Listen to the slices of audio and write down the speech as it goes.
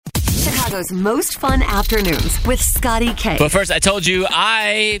Chicago's most fun afternoons with Scotty K. But first, I told you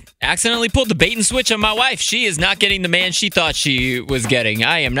I accidentally pulled the bait and switch on my wife. She is not getting the man she thought she was getting.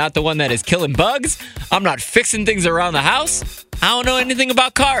 I am not the one that is killing bugs. I'm not fixing things around the house. I don't know anything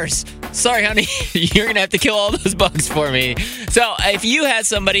about cars. Sorry, honey. You're going to have to kill all those bugs for me. So if you had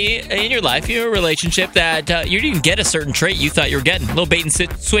somebody in your life, your relationship, that you didn't get a certain trait you thought you were getting, a little bait and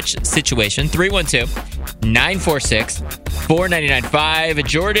switch situation, 312-946-4995.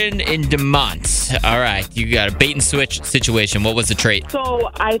 Jordan in DeMont. All right. You got a bait and switch situation. What was the trait? So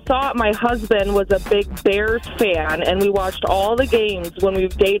I thought my husband was a big Bears fan, and we watched all the games when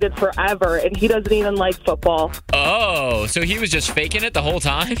we've dated forever, and he doesn't even like football. Oh, so he was just faking it the whole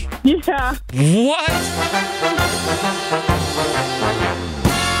time? Yeah. What?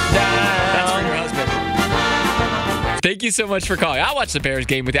 That's from your husband. Thank you so much for calling. I'll watch the Bears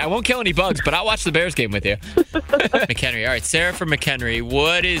game with you. I won't kill any bugs, but I'll watch the Bears game with you. McHenry. All right, Sarah from McHenry.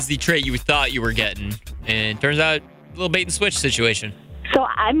 What is the trait you thought you were getting? And it turns out a little bait and switch situation. So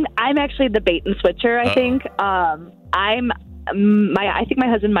I'm actually the bait and switcher, I think. I think my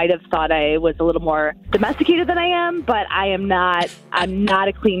husband might have thought I was a little more domesticated than I am, but I am not. I'm not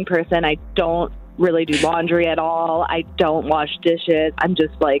a clean person. I don't really do laundry at all. I don't wash dishes. I'm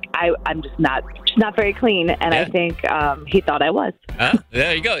just like I'm just not very clean, and I think he thought I was.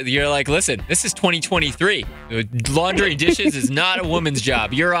 There you go. You're like, listen, this is 2023. Laundry and dishes is not a woman's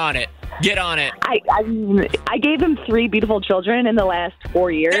job. You're on it. Get on it. I gave him 3 beautiful children in the last 4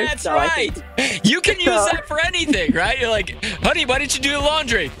 years. That's right. You can use that for anything, right? You're like, honey, why didn't you do the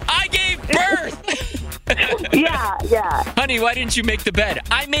laundry? I gave birth. Yeah. Honey, why didn't you make the bed?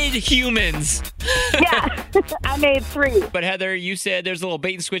 I made humans. Yeah, I made 3. But Heather, you said there's a little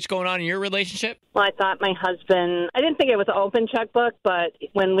bait and switch going on in your relationship? Well, I thought my husband, I didn't think it was an open checkbook, but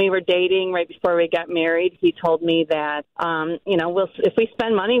when we were dating right before we got married, he told me that, if we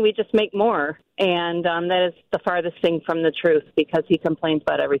spend money, we just make more. And that is the farthest thing from the truth, because he complains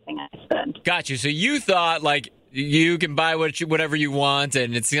about everything I spend. Got you. So you thought, like, you can buy whatever you want,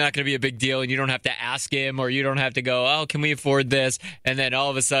 and it's not going to be a big deal, and you don't have to ask him, or you don't have to go, oh, can we afford this? And then all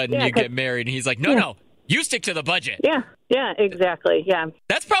of a sudden you get married, and he's like, no, you stick to the budget. Yeah, exactly, yeah.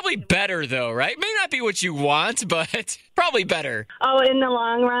 That's probably better, though, right? May not be what you want, but probably better. Oh, in the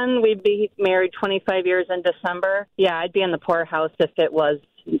long run, we'd be married 25 years in December. Yeah, I'd be in the poorhouse if it was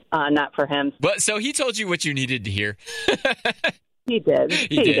not for him. But so he told you what you needed to hear. He did.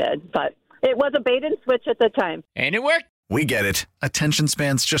 He did. But it was a bait and switch at the time. And it worked. We get it. Attention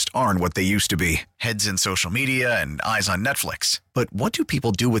spans just aren't what they used to be. Heads in social media and eyes on Netflix. But what do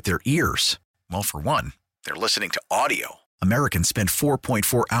people do with their ears? Well, for one, they're listening to audio. Americans spend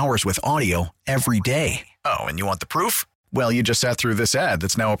 4.4 hours with audio every day. Oh, and you want the proof? Well, you just sat through this ad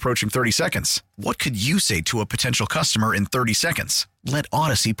that's now approaching 30 seconds. What could you say to a potential customer in 30 seconds? Let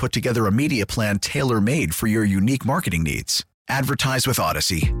Odyssey put together a media plan tailor-made for your unique marketing needs. Advertise with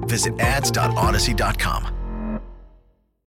Odyssey. Visit ads.odyssey.com.